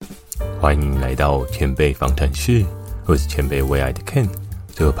欢迎来到前辈访谈室，我是前辈为爱的 Ken。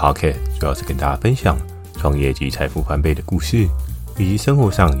这个 Podcast 主要是跟大家分享创业及财富翻倍的故事，以及生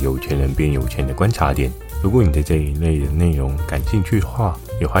活上有钱人变有钱的观察点。如果你对这一类的内容感兴趣的话，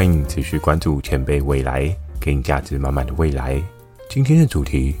也欢迎你持续关注前辈未来，给你价值满满的未来。今天的主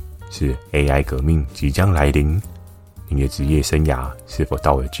题是 AI 革命即将来临，你的职业生涯是否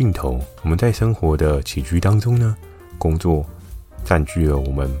到了尽头？我们在生活的起居当中呢，工作占据了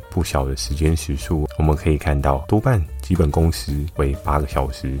我们不小的时间时数。我们可以看到，多半基本工时为8个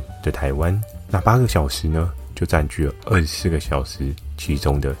小时的台湾，那8个小时呢，就占据了24个小时其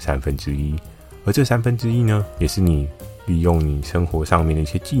中的1/3。而这1/3呢，也是你利用你生活上面的一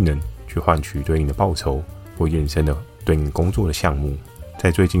些技能去换取对应的报酬或衍生的对应工作的项目。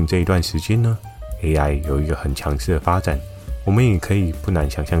在最近这一段时间呢， AI 有一个很强势的发展，我们也可以不难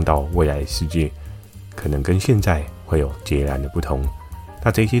想象到未来的世界可能跟现在会有截然的不同。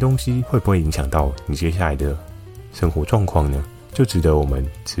那这些东西会不会影响到你接下来的生活状况呢？就值得我们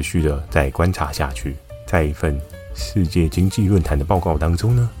持续的再观察下去。在一份世界经济论坛的报告当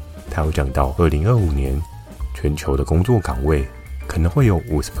中呢，它有讲到2025年全球的工作岗位可能会有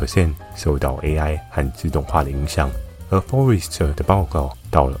 50% 受到 AI 和自动化的影响。而 Forrester 的报告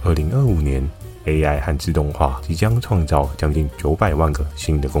到了2025年， AI 和自动化即将创造将近900万个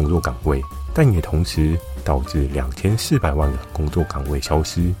新的工作岗位，但也同时导致2400万个工作岗位消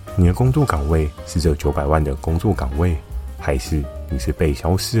失。你的工作岗位是这900万的工作岗位，还是你是被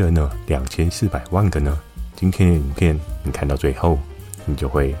消失了呢2400万个呢？今天的影片你看到最后，你就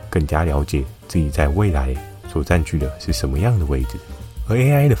会更加了解自己在未来所占据的是什么样的位置。而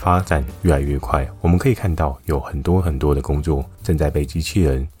AI 的发展越来越快，我们可以看到有很多的工作正在被机器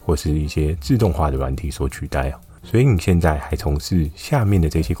人或是一些自动化的软体所取代。所以你现在还从事下面的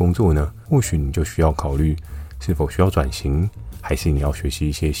这些工作呢，或许你就需要考虑是否需要转型，还是你要学习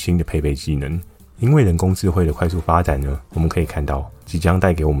一些新的配备技能。因为人工智慧的快速发展呢，我们可以看到即将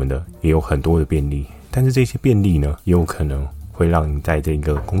带给我们的也有很多的便利，但是这些便利呢，也有可能会让你在这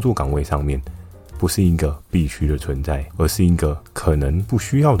个工作岗位上面不是一个必须的存在，而是一个可能不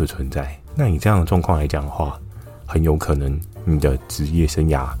需要的存在。那以这样的状况来讲的话，很有可能你的职业生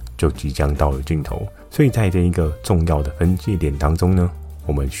涯就即将到了尽头。所以在这一个重要的分界点当中呢，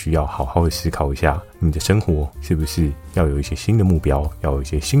我们需要好好的思考一下，你的生活是不是要有一些新的目标，要有一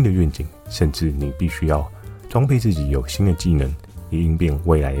些新的愿景，甚至你必须要装备自己有新的技能，以应变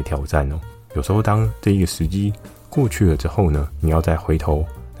未来的挑战哦。有时候当这一个时机过去了之后呢，你要再回头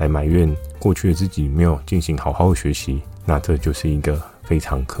来埋怨过去的自己没有进行好好的学习，那这就是一个非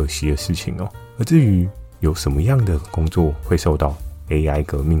常可惜的事情哦。而至于有什么样的工作会受到 AI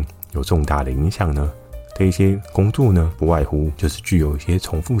革命有重大的影响呢？这一些工作呢，不外乎就是具有一些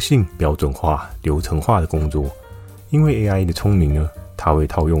重复性、标准化、流程化的工作。因为 AI 的聪明呢，它会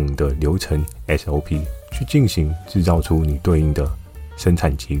套用你的流程 SOP 去进行制造出你对应的生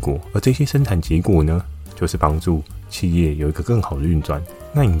产结果，而这些生产结果呢，就是帮助企业有一个更好的运转。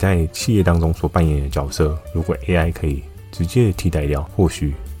那你在企业当中所扮演的角色，如果 AI 可以直接替代掉，或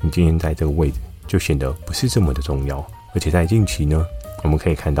许你今天在这个位置就显得不是这么的重要。而且在近期呢，我们可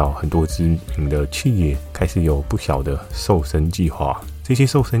以看到很多知名的企业开始有不小的瘦身计划。这些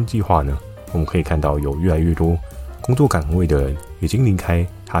瘦身计划呢，我们可以看到有越来越多工作岗位的人已经离开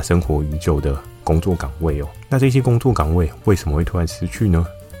他生活已久的工作岗位哦。那这些工作岗位为什么会突然失去呢？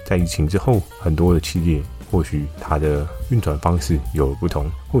在疫情之后，很多的企业或许它的运转方式有了不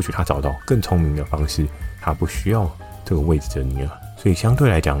同，或许它找到更聪明的方式，它不需要这个位置的你了。所以相对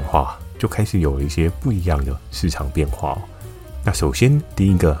来讲的话，就开始有了一些不一样的市场变化哦。那首先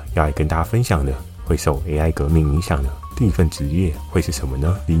第一个要来跟大家分享的，会受 AI 革命影响的第一份职业会是什么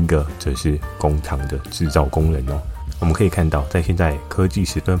呢？第一个则是工厂的制造工人哦。我们可以看到，在现在科技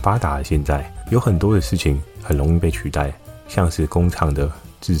十分发达的现在，有很多的事情很容易被取代，像是工厂的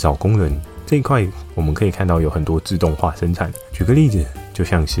制造工人这一块，我们可以看到有很多自动化生产。举个例子，就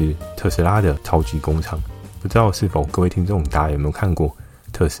像是特斯拉的超级工厂，不知道是否各位听众大家有没有看过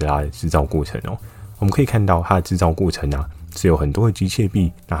特斯拉的制造过程哦？我们可以看到它的制造过程啊，是有很多的机械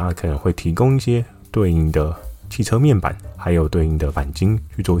臂，那它可能会提供一些对应的汽车面板，还有对应的钣金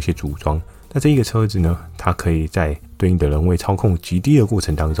去做一些组装。那这一个车子呢，它可以在对应的人为操控极低的过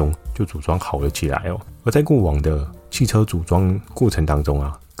程当中就组装好了起来哦。而在过往的汽车组装过程当中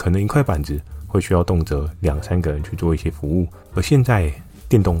啊，可能一块板子会需要动辄2-3个人去做一些服务，而现在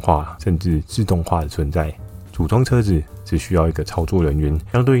电动化甚至自动化的存在，组装车子只需要一个操作人员，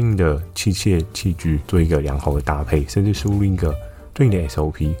相对应的器械器具做一个良好的搭配，甚至输入一个对应的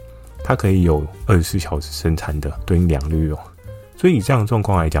SOP， 它可以有24小时生产的对应良率哦。所以以这样的状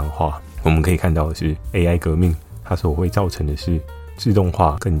况来讲的话，我们可以看到的是 AI 革命它所会造成的是自动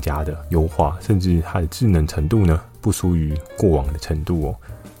化更加的优化，甚至它的智能程度呢不输于过往的程度哦。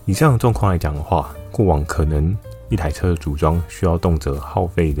以这样的状况来讲的话，过往可能一台车的组装需要动辄耗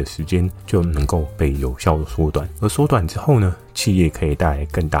费的时间就能够被有效的缩短，而缩短之后呢，企业可以带来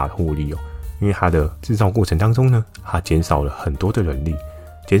更大的获利哦。因为它的制造过程当中呢，它减少了很多的人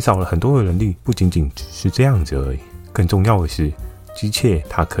力，不仅仅只是这样子而已，更重要的是，机械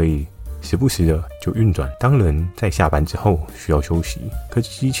它可以时不时的就运转。当人在下班之后需要休息，可是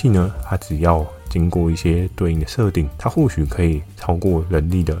机器呢，它只要经过一些对应的设定，它或许可以超过人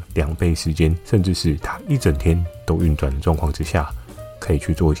力的2倍时间，甚至是它一整天都运转的状况之下，可以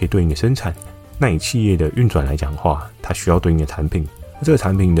去做一些对应的生产。那以企业的运转来讲的话，它需要对应的产品，这个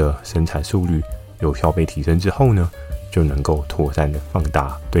产品的生产速率有效被提升之后呢，就能够妥善的放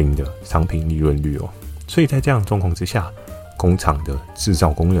大对应的商品利润率哦。所以在这样的状况之下，工厂的制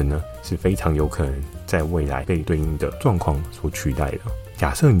造工人呢，是非常有可能在未来被对应的状况所取代的。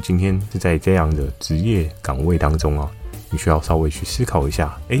假设你今天是在这样的职业岗位当中啊，你需要稍微去思考一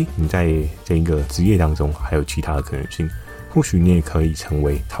下，你在这一个职业当中还有其他的可能性。或许你也可以成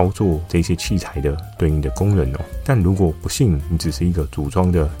为操作这些器材的对应的工人哦。但如果不幸你只是一个组装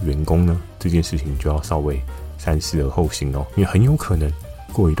的员工呢，这件事情就要稍微三思而后行哦。因为很有可能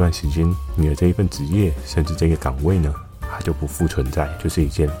过一段时间，你的这一份职业甚至这个岗位呢，它就不复存在，就是一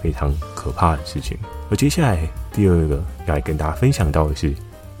件非常可怕的事情。而接下来第二个要来跟大家分享到的是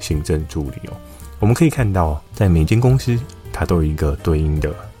行政助理哦。我们可以看到，在每间公司它都有一个对应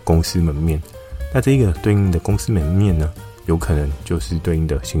的公司门面，那这个对应的公司门面呢，有可能就是对应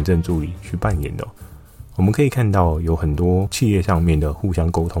的行政助理去扮演的哦。我们可以看到有很多企业上面的互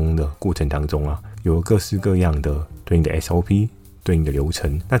相沟通的过程当中啊，有各式各样的对应的 SOP 对应的流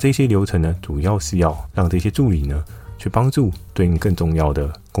程。那这些流程呢，主要是要让这些助理呢去帮助对应更重要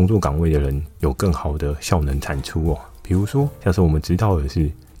的工作岗位的人有更好的效能产出哦。比如说像是我们知道的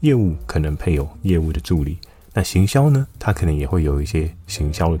是，业务可能配有业务的助理，那行销呢，它可能也会有一些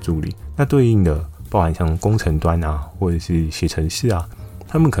行销的助理。那对应的包含像工程端啊，或者是写程式啊，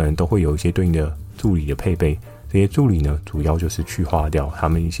他们可能都会有一些对应的助理的配备。这些助理呢，主要就是去化掉他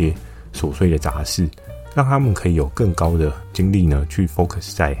们一些琐碎的杂事，让他们可以有更高的精力呢，去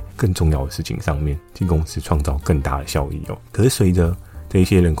focus 在更重要的事情上面，替公司创造更大的效益哦。可是随着这一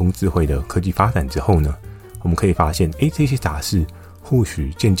些人工智慧的科技发展之后呢，我们可以发现，这些杂事或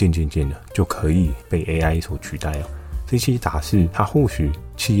许渐渐的就可以被 AI 所取代哦。这些杂事，它或许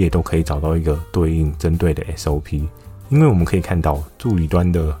企业都可以找到一个对应针对的 SOP， 因为我们可以看到助理端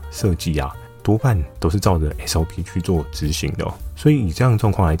的设计啊，多半都是照着 SOP 去做执行的哦。所以以这样的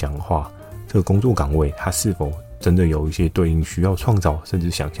状况来讲的话，这个工作岗位它是否真的有一些对应需要创造甚至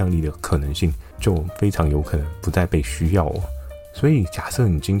想象力的可能性，就非常有可能不再被需要哦。所以假设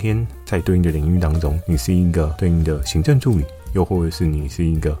你今天在对应的领域当中，你是一个对应的行政助理，又或者是你是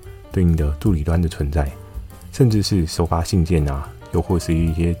一个对应的助理端的存在，甚至是收发信件啊，又或是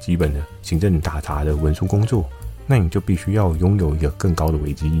一些基本的行政打杂的文书工作，那你就必须要拥有一个更高的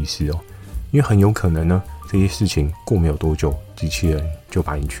危机意识哦。因为很有可能呢，这些事情过没有多久，机器人就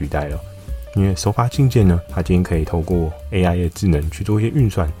把你取代了。因为收发信件呢，它今天可以透过 AI 的智能去做一些运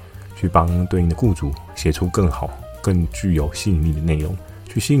算，去帮对应的雇主写出更好、更具有吸引力的内容，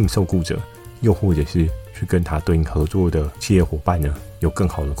去吸引受雇者，又或者是去跟他对应合作的企业伙伴呢，有更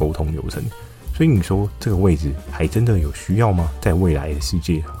好的沟通流程。所以你说这个位置还真的有需要吗？在未来的世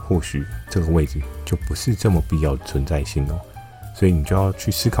界，或许这个位置就不是这么必要的存在性哦。所以你就要去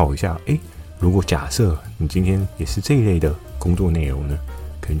思考一下，如果假设你今天也是这一类的工作内容呢，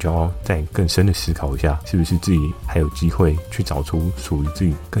可能就要再更深的思考一下，是不是自己还有机会去找出属于自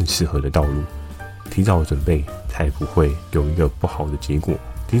己更适合的道路。提早准备才不会有一个不好的结果，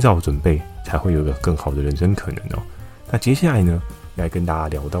提早准备才会有一个更好的人生可能哦。那接下来呢，来跟大家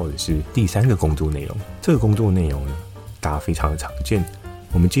聊到的是第3个工作内容。这个工作内容呢，大家非常的常见。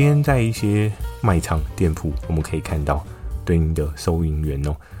我们今天在一些卖场店铺，我们可以看到对应的收银员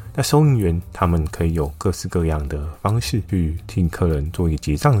哦。那收银员他们可以有各式各样的方式去替客人做一个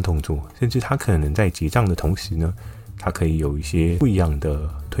结账的动作，甚至他可能在结账的同时呢，他可以有一些不一样的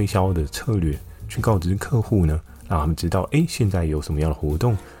推销的策略，去告知客户呢，让他们知道现在有什么样的活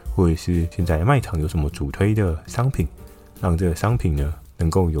动，或者是现在卖场有什么主推的商品，让这个商品呢能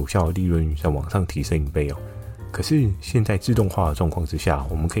够有效的利润率再往上提升1倍哦。可是现在自动化的状况之下，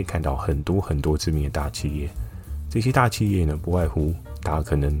我们可以看到很多知名的大企业，这些大企业呢，不外乎大家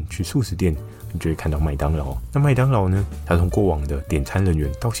可能去素食店，你就会看到麦当劳。那麦当劳呢，它从过往的点餐人员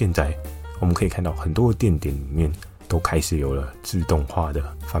到现在，我们可以看到很多的店里面都开始有了自动化的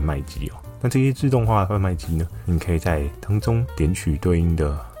贩卖机哦。那这些自动化的贩卖机呢，你可以在当中点取对应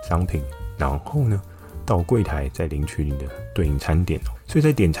的商品，然后呢，到柜台再领取你的对应餐点。所以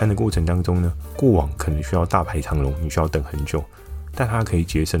在点餐的过程当中呢，过往可能需要大排长龙，你需要等很久，但它可以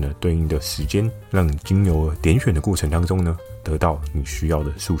节省了对应的时间，让你经由点选的过程当中呢，得到你需要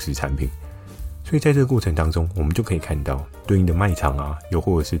的素食产品。所以在这个过程当中，我们就可以看到对应的卖场啊，又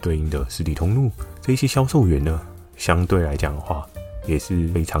或者是对应的实体通路，这一些销售员呢，相对来讲的话，也是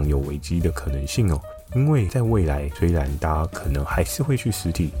非常有危机的可能性哦。因为在未来，虽然大家可能还是会去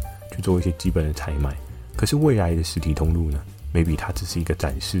实体去做一些基本的采买，可是未来的实体通路呢 ，maybe 它只是一个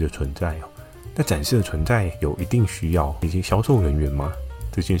展示的存在哦。那展示的存在有一定需要一些销售人员吗？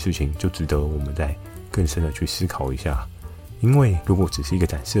这件事情就值得我们再更深的去思考一下。因为如果只是一个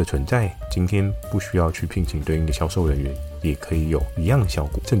展示的存在，今天不需要去聘请对应的销售人员，也可以有一样的效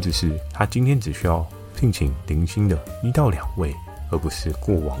果，甚至是他今天只需要聘请零星的1到2位，而不是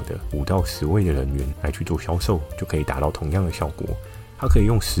过往的5到10位的人员来去做销售，就可以达到同样的效果。它可以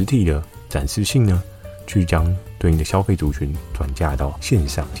用实体的展示性呢，去将对应的消费族群转嫁到线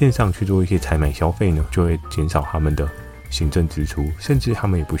上去做一些采买消费呢，就会减少他们的行政支出，甚至他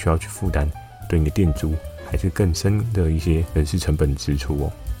们也不需要去负担对应的店租，还是更深的一些人事成本支出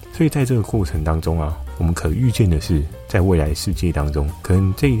哦。所以在这个过程当中啊，我们可预见的是，在未来世界当中，可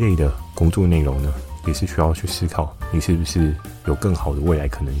能这一类的工作内容呢，也是需要去思考，你是不是有更好的未来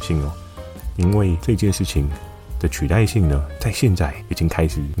可能性哦。因为这件事情的取代性呢，在现在已经开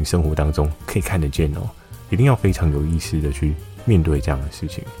始你生活当中可以看得见哦，一定要非常有意识的去面对这样的事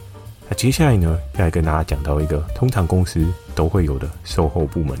情。那接下来呢，要来跟大家讲到一个通常公司都会有的售后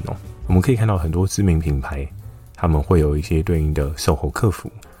部门哦。我们可以看到很多知名品牌，他们会有一些对应的售后客服。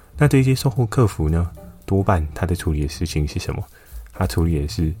那这些售后客服呢，多半他在处理的事情是什么？他处理的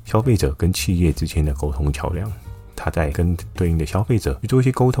是消费者跟企业之间的沟通桥梁。他在跟对应的消费者去做一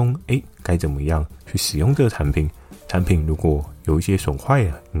些沟通，该怎么样去使用这个产品？产品如果有一些损坏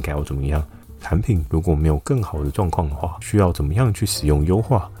了，应该要怎么样？产品如果没有更好的状况的话，需要怎么样去使用优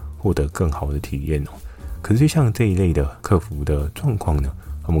化，获得更好的体验哦？可是像这一类的客服的状况呢，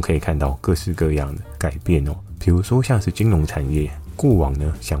我们可以看到各式各样的改变哦。比如说像是金融产业，过往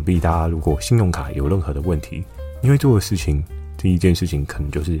呢，想必大家如果信用卡有任何的问题，你会做的事情，第一件事情可能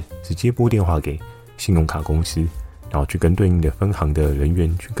就是直接拨电话给信用卡公司，然后去跟对应的分行的人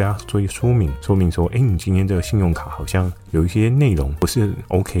员去跟他做一个说明说，你今天这个信用卡好像有一些内容不是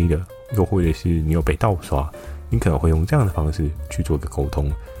OK 的，又或者是你有被盗刷，你可能会用这样的方式去做一个沟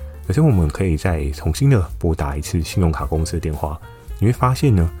通。可是我们可以再重新的拨打一次信用卡公司的电话，你会发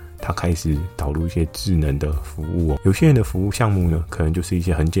现呢，它开始导入一些智能的服务哦。有些人的服务项目呢，可能就是一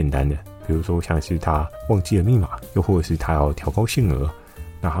些很简单的，比如说像是他忘记了密码，又或者是他要调高限额，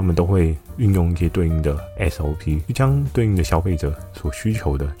那他们都会运用一些对应的 SOP 去将对应的消费者所需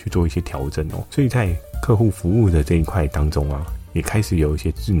求的去做一些调整哦。所以在客户服务的这一块当中啊，也开始有一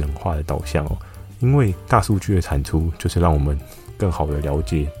些智能化的导向哦。因为大数据的产出就是让我们更好的了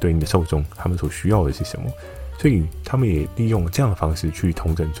解对应的受众他们所需要的是什么，所以他们也利用这样的方式去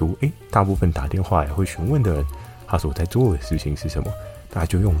统整出大部分打电话也会询问的人他所在做的事情是什么，大家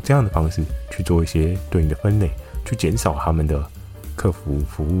就用这样的方式去做一些对应的分类，去减少他们的客服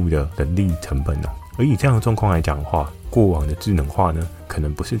服务的人力成本哦。而以这样的状况来讲的话，过往的智能化呢，可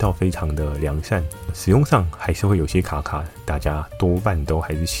能不是到非常的良善，使用上还是会有些卡卡的，大家多半都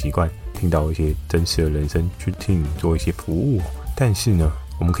还是习惯听到一些真实的人声去替你做一些服务哦。但是呢，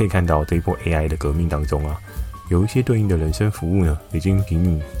我们可以看到这一波 AI 的革命当中啊，有一些对应的人声服务呢，已经比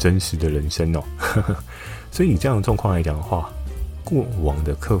你真实的人声哦。所以以这样的状况来讲的话，过往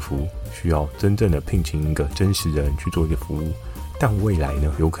的客服需要真正的聘请一个真实的人去做一个服务，但未来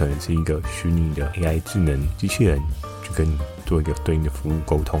呢，有可能是一个虚拟的 AI 智能机器人去跟你做一个对应的服务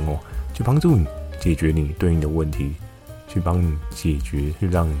沟通哦，去帮助你解决你对应的问题，去帮你解决，去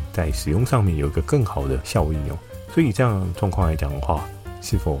让你在使用上面有一个更好的效益哦。所以以这样的状况来讲的话，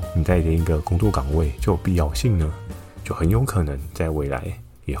是否你在这一个工作岗位就有必要性呢？就很有可能在未来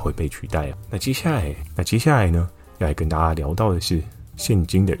也会被取代。那接下来呢，要来跟大家聊到的是现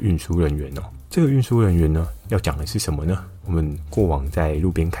今的运输人员哦。这个运输人员呢，要讲的是什么呢？我们过往在路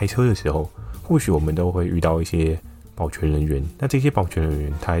边开车的时候，或许我们都会遇到一些保全人员。那这些保全人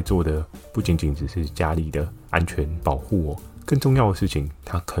员，他在做的不仅仅只是家里的安全保护哦，更重要的事情，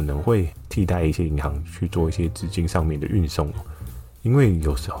他可能会替代一些银行去做一些资金上面的运送哦。因为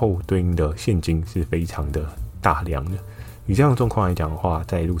有时候对应的现金是非常的大量的。以这样的状况来讲的话，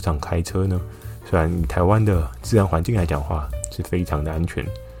在路上开车呢，虽然以台湾的自然环境来讲的话是非常的安全，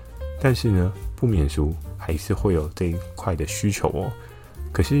但是呢，不免俗还是会有这一块的需求哦。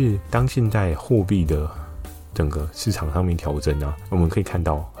可是当现在货币的整个市场上面调整啊，我们可以看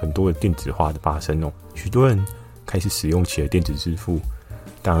到很多的电子化的发生哦，许多人开始使用起了电子支付。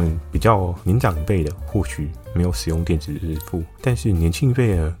当然比较年长一辈的或许没有使用电子支付，但是年轻一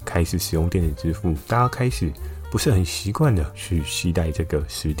辈呢开始使用电子支付，大家开始不是很习惯的去携带这个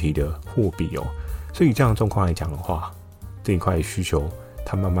实体的货币哦。所以这样的状况来讲的话，这一块需求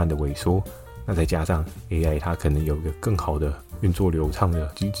它慢慢的萎缩，那再加上 AI 它可能有一个更好的运作流畅的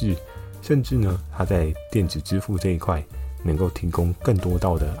机制，甚至呢它在电子支付这一块能够提供更多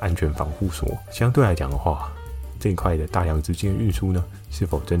道的安全防护锁，相对来讲的话，这一块的大量资金的运输呢，是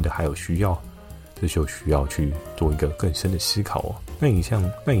否真的还有需要？这就需要去做一个更深的思考哦。那以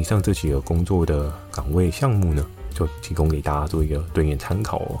上这几个工作的岗位项目呢，就提供给大家做一个对应参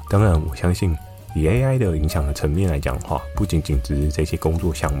考哦。当然，我相信以 AI 的影响的层面来讲的话，不仅仅只是这些工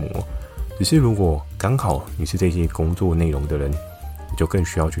作项目哦，只是如果刚好你是这些工作内容的人，你就更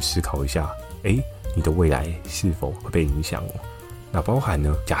需要去思考一下，你的未来是否会被影响哦？那包含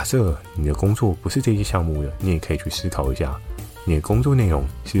呢，假设你的工作不是这些项目的，你也可以去思考一下，你的工作内容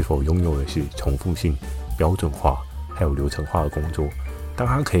是否拥有的是重复性、标准化还有流程化的工作。当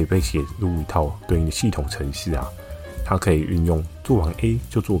它可以被写入一套对应的系统程式啊，它可以运用做完 A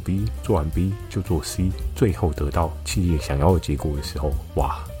就做 B， 做完 B 就做 C， 最后得到企业想要的结果的时候，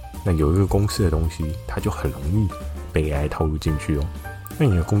哇，那有一个公式的东西，它就很容易被 AI 套入进去哦。那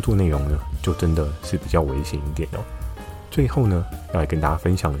你的工作内容呢，就真的是比较危险一点哦。最后呢，要来跟大家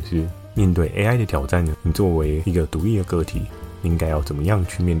分享的是，面对 AI 的挑战呢，你作为一个独立的个体，你应该要怎么样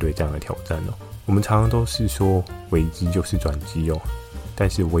去面对这样的挑战哦？我们常常都是说危机就是转机哦，但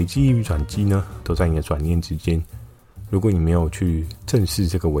是危机与转机呢，都在你的转念之间。如果你没有去正视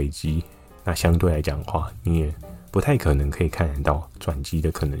这个危机，那相对来讲的话，你也不太可能可以看得到转机的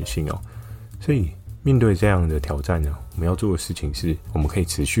可能性哦。所以面对这样的挑战呢，我们要做的事情是，我们可以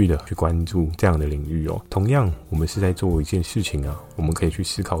持续的去关注这样的领域哦。同样，我们是在做一件事情啊，我们可以去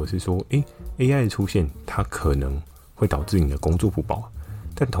思考的是说，AI 的出现，它可能会导致你的工作不保，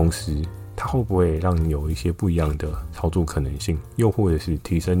但同时，它会不会让你有一些不一样的操作可能性，又或者是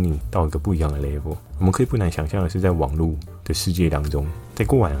提升你到一个不一样的 level？ 我们可以不难想象的是，在网络的世界当中，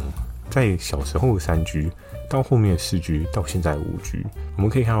在小时候的3G，到后面的4G，到现在的5G，我们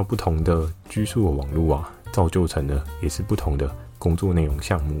可以看到不同的G数的网络啊，造就成了也是不同的工作内容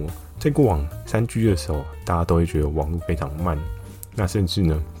项目哦。在过往3G 的时候，大家都会觉得网络非常慢，那甚至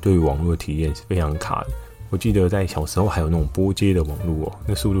呢，对于网络的体验是非常卡的。我记得在小时候还有那种拨接的网络哦，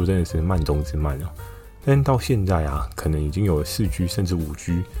那速度真的是慢中之慢哦。但到现在啊，可能已经有了4G 甚至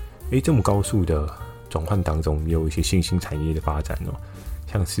5G，这么高速的转换当中，也有一些新兴产业的发展哦。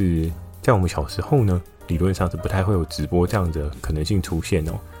像是在我们小时候呢，理论上是不太会有直播这样的可能性出现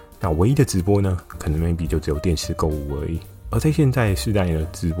哦。那唯一的直播呢，可能 maybe 就只有电视购物而已。而在现在的世代呢，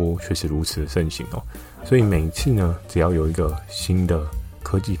直播却是如此的盛行哦。所以每一次呢，只要有一个新的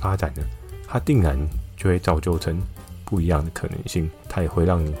科技发展呢，它定然就会造就成不一样的可能性，它也会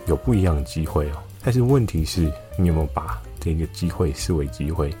让你有不一样的机会哦。但是问题是，你有没有把这个机会视为机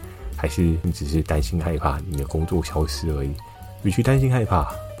会，还是你只是担心害怕你的工作消失而已？与其担心害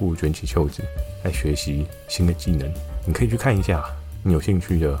怕，不如卷起袖子来学习新的技能。你可以去看一下你有兴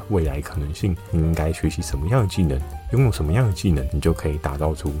趣的未来可能性，你应该学习什么样的技能，拥有什么样的技能，你就可以打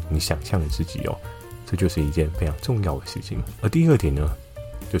造出你想象的自己哦。这就是一件非常重要的事情。而第二点呢，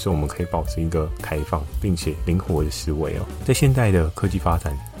就是我们可以保持一个开放并且灵活的思维哦。在现代的科技发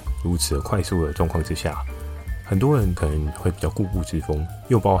展如此的快速的状况之下，很多人可能会比较固步自封，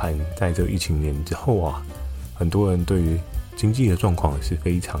又包含在这疫情年之后啊，很多人对于经济的状况是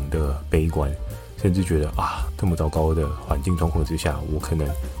非常的悲观，甚至觉得这么糟糕的环境状况之下，我可能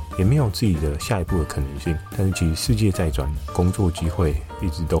也没有自己的下一步的可能性。但是其实世界在转，工作机会一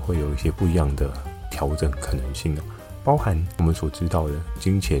直都会有一些不一样的调整可能性哦。包含我们所知道的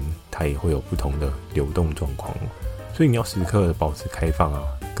金钱，它也会有不同的流动状况哦。所以你要时刻的保持开放啊，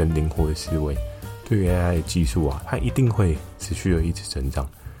跟灵活的思维。对于 AI 的技术啊，它一定会持续的一直成长，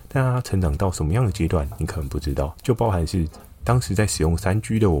但它成长到什么样的阶段，你可能不知道。就包含是当时在使用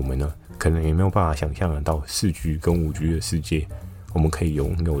3G 的我们呢，可能也没有办法想象得到4G 跟5G 的世界，我们可以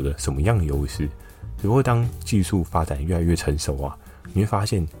拥有的什么样的优势。只不过当技术发展越来越成熟啊，你会发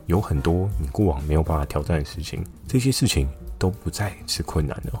现有很多你过往没有办法挑战的事情，这些事情都不再是困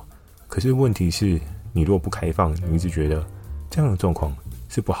难了。可是问题是，你如果不开放，你一直觉得这样的状况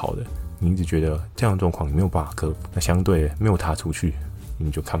是不好的，你一直觉得这样的状况你没有办法克服，那相对的没有踏出去，你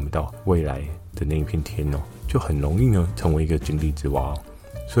就看不到未来的那一片天哦，就很容易呢成为一个井底之蛙哦。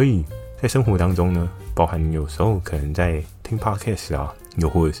所以在生活当中呢，包含你有时候可能在听 podcast 啊，又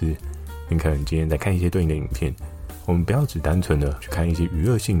或者是你可能今天在看一些对应的影片，我们不要只单纯的去看一些娱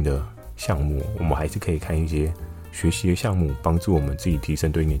乐性的项目，我们还是可以看一些学习的项目，帮助我们自己提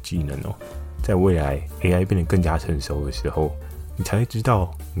升对应的技能哦。在未来 AI 变得更加成熟的时候，你才会知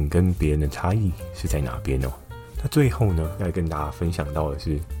道你跟别人的差异是在哪边哦。那最后呢，要跟大家分享到的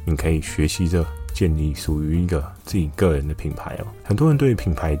是，你可以学习着建立属于一个自己个人的品牌哦。很多人对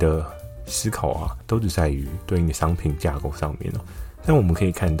品牌的思考啊，都只在于对应的商品架构上面哦。但我们可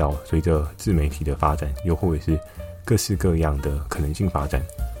以看到，随着自媒体的发展，又或者是各式各样的可能性发展，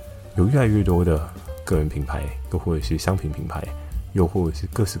有越来越多的个人品牌，又或者是商品品牌，又或者是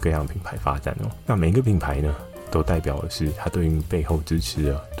各式各样的品牌发展哦。那每一个品牌呢，都代表的是它对应背后支持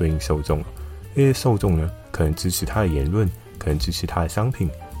的对应受众。这些受众呢，可能支持他的言论，可能支持他的商品，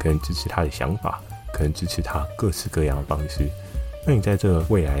可能支持他的想法，可能支持他各式各样的方式。那你在这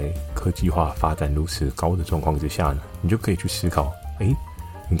未来科技化发展如此高的状况之下呢，你就可以去思考，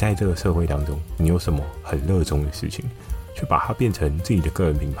你在这个社会当中，你有什么很热衷的事情，去把它变成自己的个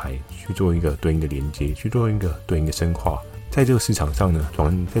人品牌，去做一个对应的连接，去做一个对应的深化。在这个市场上呢，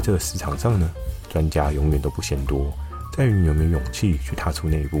专家永远都不嫌多，在于你有没有勇气去踏出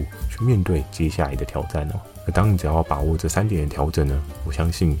那一步，去面对接下来的挑战哦。而当你只要把握这3点的调整呢，我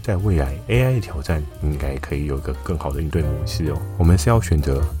相信在未来 AI 的挑战应该可以有一个更好的应对模式哦。我们是要选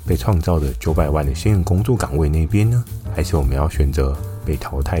择被创造的900万的新人工作岗位那边呢，还是我们要选择被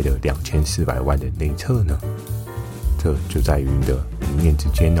淘汰的2400万的内侧呢？这就在于你的一念之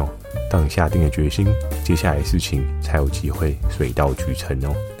间哦。当你下定了决心，接下来的事情才有机会水到渠成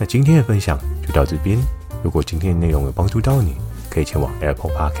哦。那今天的分享就到这边。如果今天的内容有帮助到你，可以前往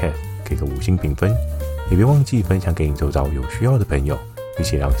Apple Podcast 给个5星评分，也别忘记分享给你周遭有需要的朋友，一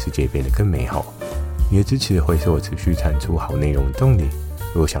起让世界变得更美好。你的支持会是我持续产出好内容的动力。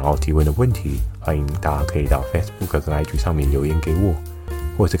如果想要提问的问题，欢迎大家可以到 Facebook 跟 IG 上面留言给我，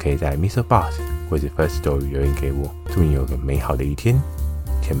或是可以在 Mr. Boss 或者 First Story 留言给我。祝你有个美好的一天，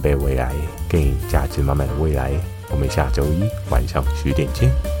前辈未来给你价值满满的未来。我们下周一晚上10点见。